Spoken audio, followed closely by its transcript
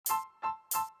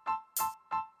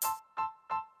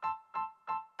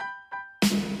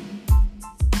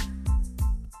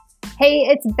Hey,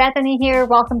 it's Bethany here.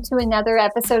 Welcome to another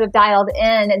episode of Dialed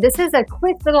In. This is a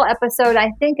quick little episode. I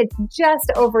think it's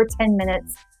just over 10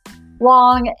 minutes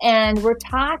long, and we're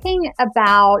talking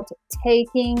about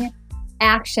taking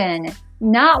action,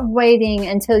 not waiting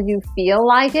until you feel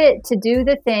like it to do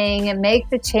the thing and make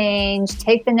the change,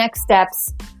 take the next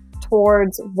steps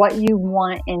towards what you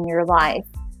want in your life.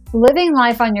 Living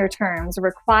life on your terms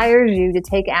requires you to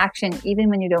take action even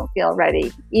when you don't feel ready,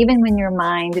 even when your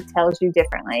mind tells you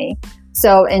differently.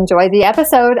 So enjoy the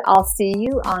episode. I'll see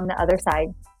you on the other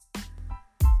side.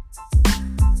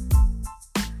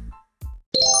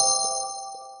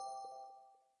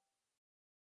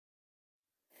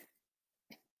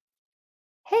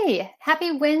 Hey,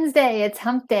 happy Wednesday. It's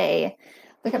hump day.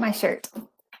 Look at my shirt.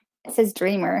 It says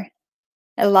Dreamer.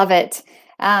 I love it.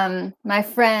 My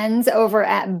friends over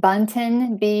at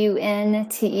Bunten,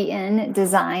 Bunten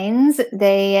Designs,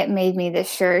 they made me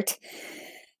this shirt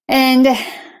and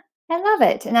I love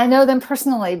it. And I know them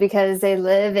personally because they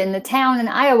live in the town in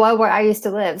Iowa where I used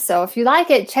to live. So if you like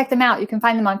it, check them out. You can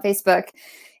find them on Facebook.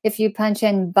 If you punch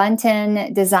in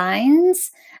Bunten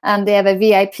Designs, they have a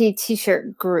VIP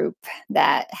t-shirt group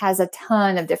that has a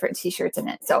ton of different t-shirts in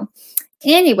it. So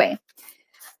anyway,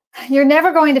 you're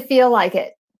never going to feel like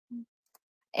it.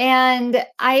 And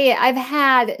I've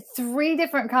had 3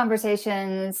 different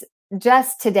conversations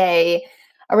just today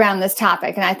around this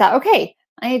topic. And I thought, okay,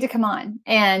 I need to come on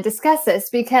and discuss this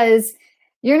because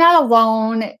you're not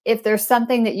alone if there's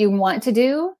something that you want to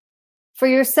do for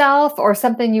yourself or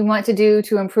something you want to do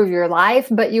to improve your life,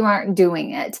 but you aren't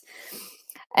doing it.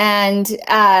 And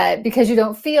because you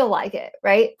don't feel like it,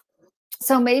 right?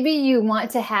 So maybe you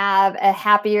want to have a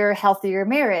happier, healthier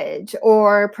marriage,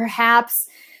 or perhaps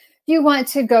you want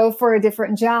to go for a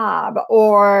different job,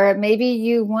 or maybe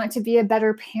you want to be a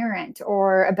better parent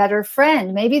or a better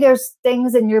friend. Maybe there's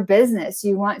things in your business.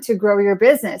 You want to grow your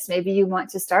business. Maybe you want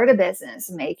to start a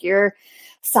business, make your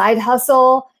side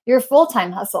hustle your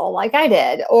full-time hustle like I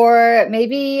did. Or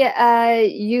maybe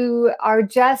you are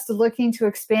just looking to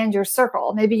expand your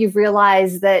circle. Maybe you've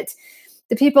realized that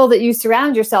the people that you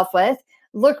surround yourself with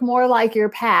look more like your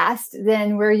past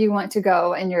than where you want to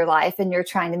go in your life, and you're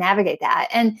trying to navigate that.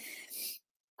 And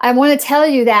I want to tell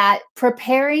you that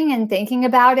preparing and thinking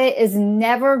about it is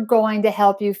never going to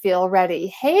help you feel ready.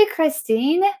 Hey,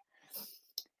 Christine.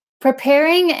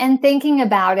 Preparing and thinking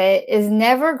about it is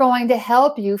never going to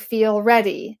help you feel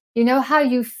ready. You know how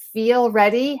you feel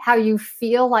ready, how you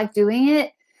feel like doing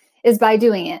it is by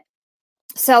doing it.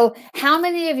 So how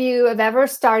many of you have ever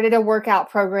started a workout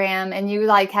program and you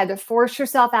had to force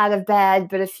yourself out of bed,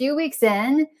 but a few weeks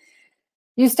in,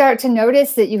 you start to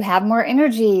notice that you have more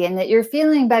energy and that you're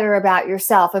feeling better about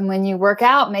yourself. And when you work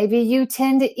out, maybe you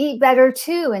tend to eat better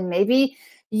too. And maybe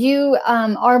you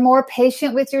are more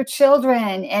patient with your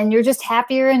children and you're just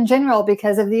happier in general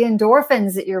because of the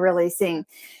endorphins that you're releasing.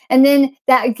 And then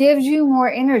that gives you more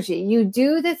energy. You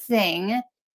do the thing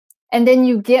and then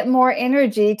you get more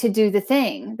energy to do the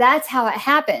thing. That's how it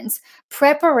happens.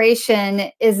 Preparation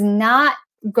is not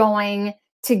going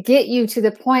to get you to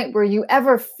the point where you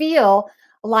ever feel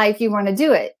like you want to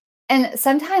do it. And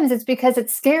sometimes it's because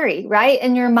it's scary, right?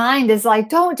 And your mind is like,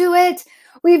 don't do it.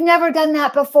 We've never done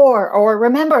that before. Or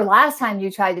remember last time you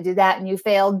tried to do that and you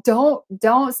failed.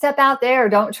 Don't step out there.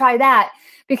 Don't try that,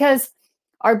 because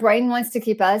our brain wants to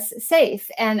keep us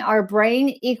safe, and our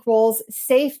brain equals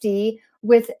safety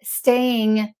with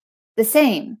staying the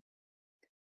same.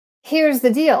 Here's the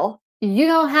deal. You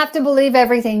don't have to believe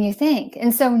everything you think.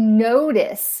 And so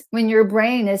notice when your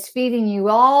brain is feeding you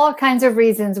all kinds of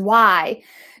reasons why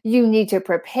you need to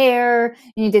prepare,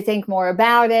 you need to think more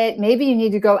about it. Maybe you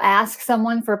need to go ask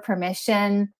someone for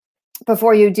permission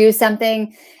before you do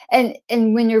something. And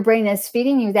when your brain is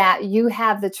feeding you that, you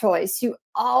have the choice. You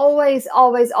always,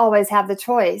 always, always have the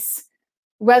choice,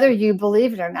 whether you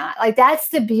believe it or not. That's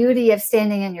the beauty of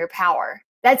standing in your power.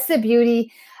 That's the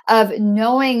beauty of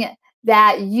knowing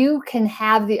that you can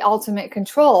have the ultimate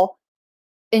control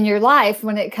in your life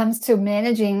when it comes to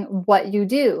managing what you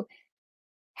do,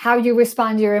 how you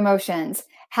respond to your emotions,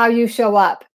 how you show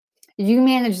up. You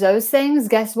manage those things,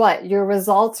 guess what? Your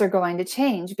results are going to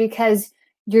change because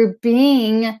you're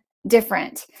being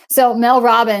different. So Mel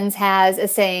Robbins has a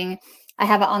saying, I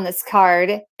have it on this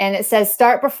card, and it says,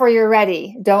 start before you're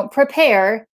ready. Don't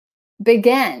prepare,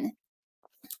 begin.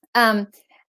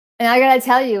 And I got to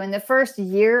tell you, in the first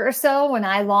year or so when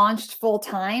I launched full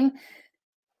time,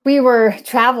 we were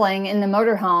traveling in the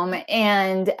motorhome,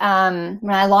 and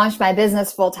when I launched my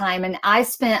business full time, and I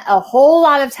spent a whole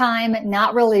lot of time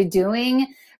not really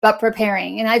doing, but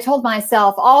preparing. And I told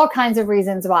myself all kinds of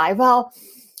reasons why. Well,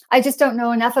 I just don't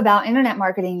know enough about internet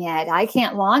marketing yet. I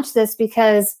can't launch this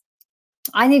because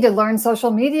I need to learn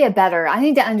social media better. I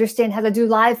need to understand how to do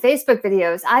live Facebook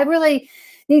videos. I really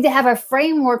need to have a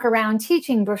framework around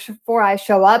teaching before I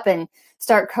show up and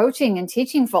start coaching and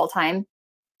teaching full time.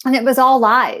 And it was all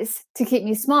lies to keep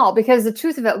me small, because the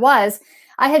truth of it was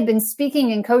I had been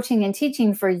speaking and coaching and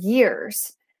teaching for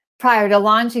years prior to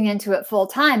launching into it full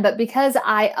time. But because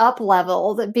I up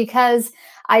leveled, because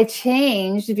I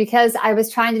changed, because I was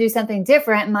trying to do something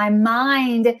different, my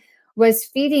mind was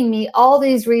feeding me all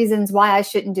these reasons why I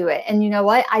shouldn't do it. And you know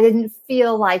what? I didn't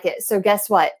feel like it. So guess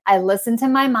what? I listened to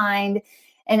my mind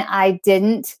and I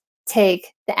didn't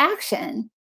take the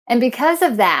action. And because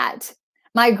of that,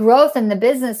 my growth in the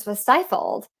business was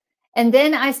stifled. And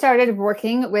then I started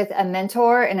working with a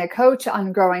mentor and a coach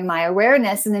on growing my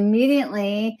awareness. And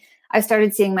immediately I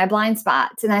started seeing my blind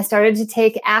spots and I started to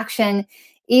take action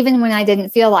even when I didn't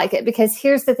feel like it. Because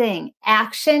here's the thing,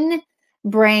 action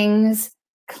brings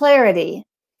clarity.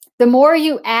 The more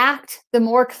you act, the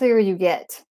more clear you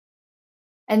get.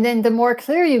 And then the more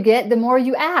clear you get, the more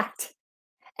you act.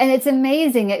 And it's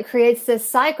amazing. It creates this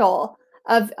cycle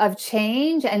of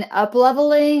change and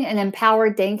up-leveling and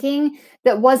empowered thinking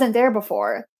that wasn't there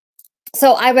before.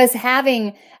 So I was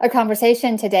having a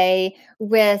conversation today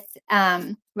with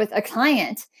a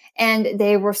client, and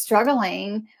they were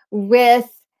struggling with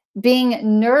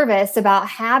being nervous about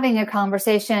having a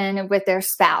conversation with their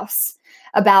spouse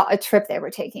about a trip they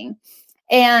were taking.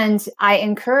 And I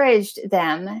encouraged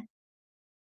them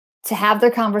to have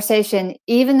their conversation,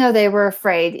 even though they were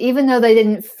afraid, even though they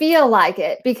didn't feel like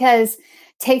it, because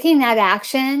taking that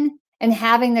action and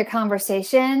having the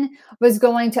conversation was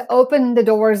going to open the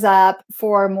doors up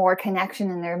for more connection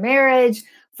in their marriage,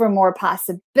 for more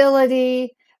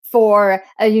possibility, for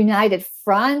a united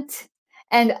front.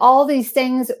 And all these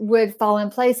things would fall in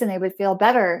place and they would feel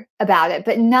better about it.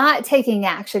 But not taking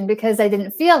action because they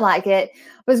didn't feel like it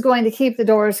was going to keep the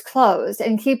doors closed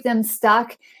and keep them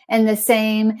stuck and the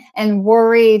same and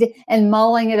worried and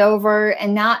mulling it over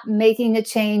and not making the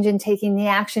change and taking the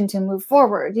action to move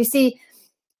forward. You see,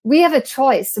 we have a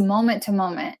choice moment to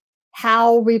moment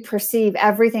how we perceive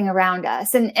everything around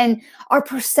us. And our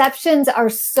perceptions are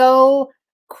so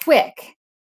quick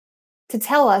to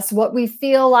tell us what we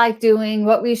feel like doing,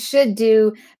 what we should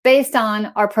do based on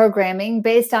our programming,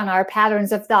 based on our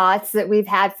patterns of thoughts that we've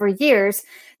had for years,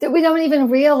 that we don't even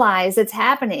realize it's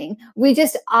happening. We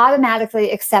just automatically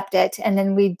accept it, and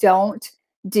then we don't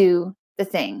do the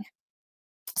thing.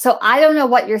 So I don't know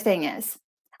what your thing is.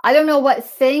 I don't know what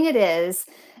thing it is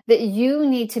that you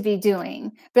need to be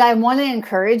doing, but I want to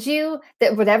encourage you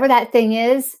that whatever that thing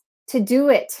is, to do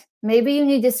it. Maybe you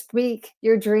need to speak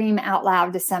your dream out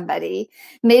loud to somebody.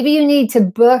 Maybe you need to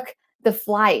book the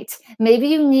flight. Maybe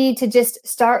you need to just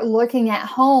start looking at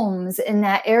homes in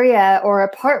that area or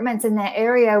apartments in that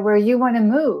area where you want to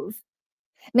move.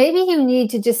 Maybe you need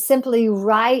to just simply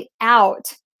write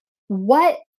out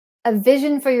what a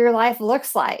vision for your life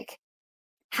looks like.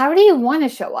 How do you want to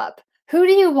show up? Who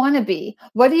do you want to be?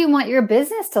 What do you want your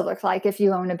business to look like if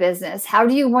you own a business? How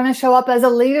do you want to show up as a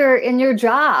leader in your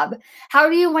job? How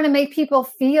do you want to make people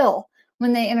feel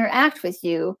when they interact with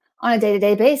you on a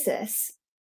day-to-day basis?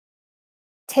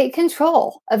 Take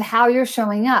control of how you're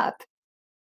showing up.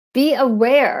 Be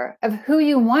aware of who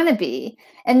you want to be,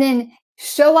 and then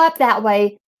show up that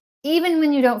way even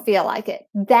when you don't feel like it.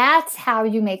 That's how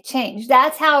you make change.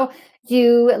 That's how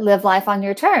you live life on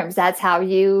your terms. That's how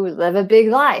you live a big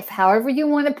life, however you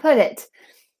want to put it.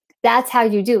 That's how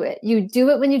you do it. You do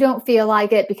it when you don't feel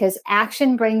like it, because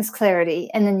action brings clarity.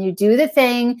 And then you do the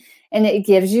thing and it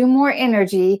gives you more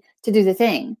energy to do the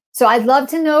thing. So I'd love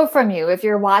to know from you, if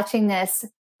you're watching this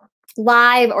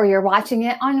live or you're watching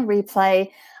it on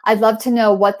replay, I'd love to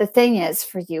know what the thing is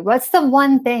for you. What's the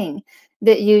one thing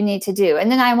that you need to do?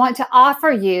 And then I want to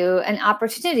offer you an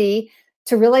opportunity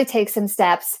to really take some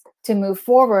steps to move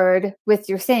forward with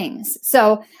your things.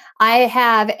 So I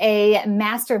have a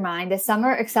mastermind, a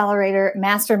Summer Accelerator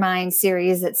Mastermind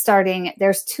series that's starting.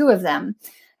 There's 2 of them.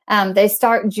 They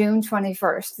start June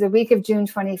 21st, the week of June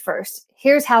 21st.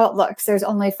 Here's how it looks. There's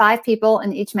only 5 people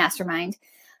in each mastermind.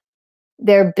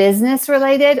 They're business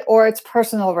related or it's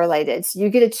personal related. So you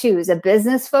get to choose a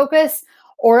business focus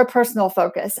or a personal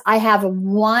focus. I have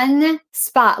 1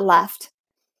 spot left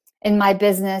in my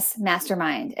business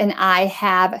mastermind, and I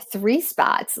have 3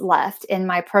 spots left in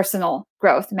my personal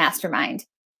growth mastermind.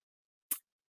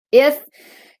 If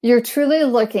you're truly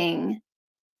looking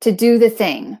to do the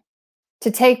thing, to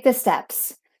take the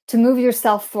steps, to move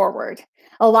yourself forward,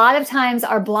 a lot of times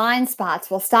our blind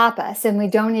spots will stop us and we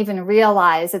don't even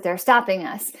realize that they're stopping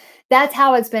us. That's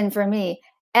how it's been for me.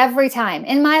 Every time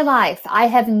in my life, I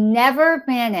have never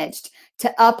managed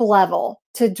to up level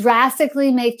to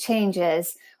drastically make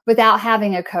changes without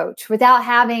having a coach, without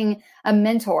having a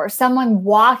mentor, someone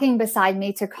walking beside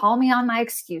me to call me on my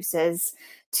excuses,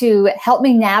 to help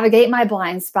me navigate my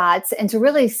blind spots, and to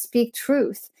really speak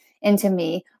truth into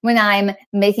me when I'm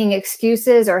making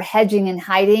excuses or hedging and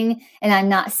hiding and I'm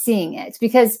not seeing it.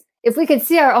 Because if we could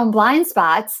see our own blind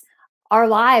spots, our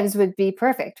lives would be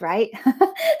perfect, right?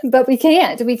 But we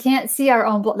can't. We can't see our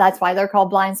own. That's why they're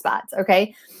called blind spots.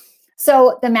 Okay.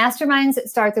 So the masterminds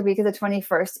start the week of the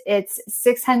 21st. It's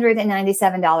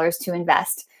 $697 to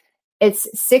invest. It's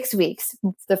 6 weeks.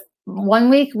 The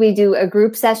 1 week we do a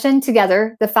group session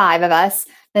together, the 5 of us.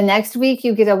 The next week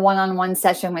you get a one-on-one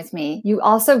session with me. You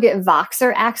also get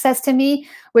Voxer access to me,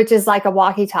 which is like a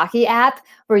walkie-talkie app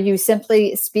where you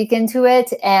simply speak into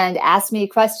it and ask me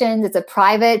questions. It's a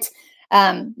private,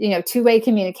 two-way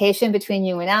communication between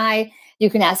you and I. You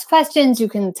can ask questions. You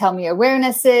can tell me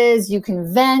awarenesses. You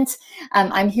can vent.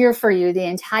 I'm here for you the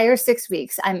entire 6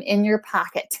 weeks. I'm in your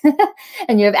pocket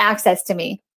and you have access to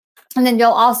me. And then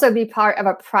you'll also be part of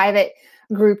a private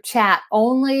group chat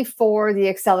only for the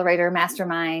Accelerator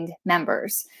Mastermind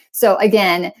members. So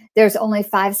again, there's only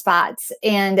 5 spots.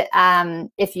 And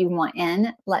if you want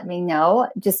in, let me know.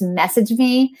 Just message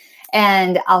me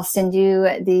and I'll send you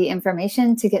the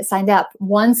information to get signed up.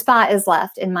 1 spot is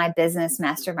left in my business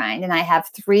mastermind, and I have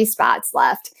 3 spots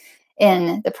left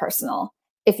in the personal.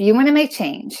 If you want to make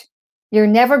change, you're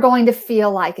never going to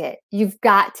feel like it. You've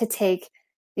got to take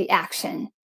the action.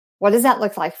 What does that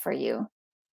look like for you?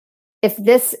 If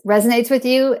this resonates with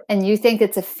you and you think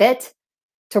it's a fit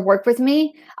to work with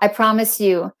me, I promise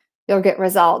you'll get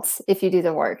results if you do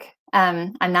the work.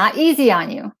 I'm not easy on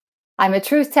you. I'm a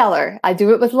truth teller. I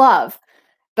do it with love.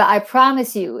 But I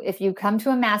promise you, if you come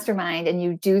to a mastermind and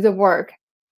you do the work,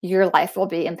 your life will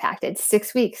be impacted.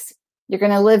 6 weeks. You're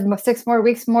going to live 6 more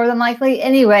weeks more than likely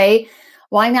anyway.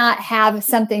 Why not have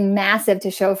something massive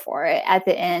to show for it at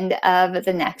the end of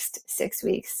the next 6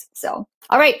 weeks? So,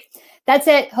 all right, that's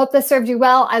it. Hope this served you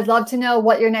well. I'd love to know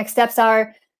what your next steps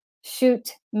are.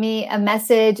 Shoot me a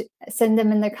message, send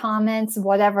them in the comments,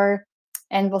 whatever,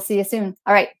 and we'll see you soon.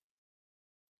 All right.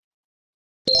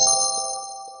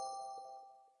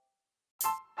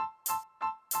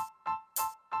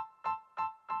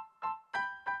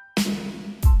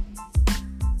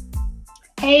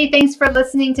 Hey, thanks for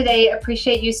listening today.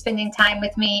 Appreciate you spending time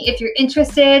with me. If you're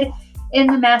interested in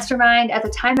the mastermind at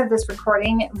the time of this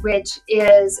recording, which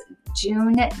is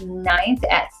June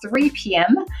 9th at 3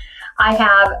 p.m., I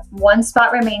have 1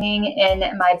 spot remaining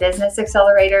in my business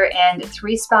accelerator and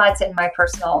 3 spots in my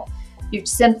personal. You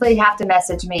simply have to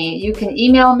message me. You can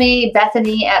email me,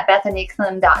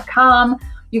 Bethany@BethanyKlim.com.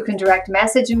 You can direct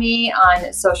message me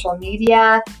on social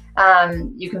media.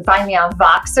 You can find me on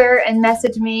Voxer and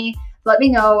message me. Let me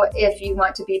know if you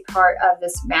want to be part of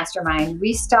this mastermind.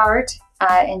 We start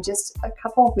in just a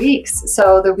couple weeks.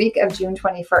 So the week of June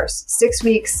 21st, 6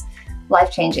 weeks,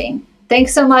 life-changing.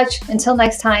 Thanks so much. Until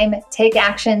next time, take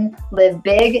action, live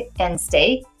big, and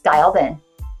stay dialed in.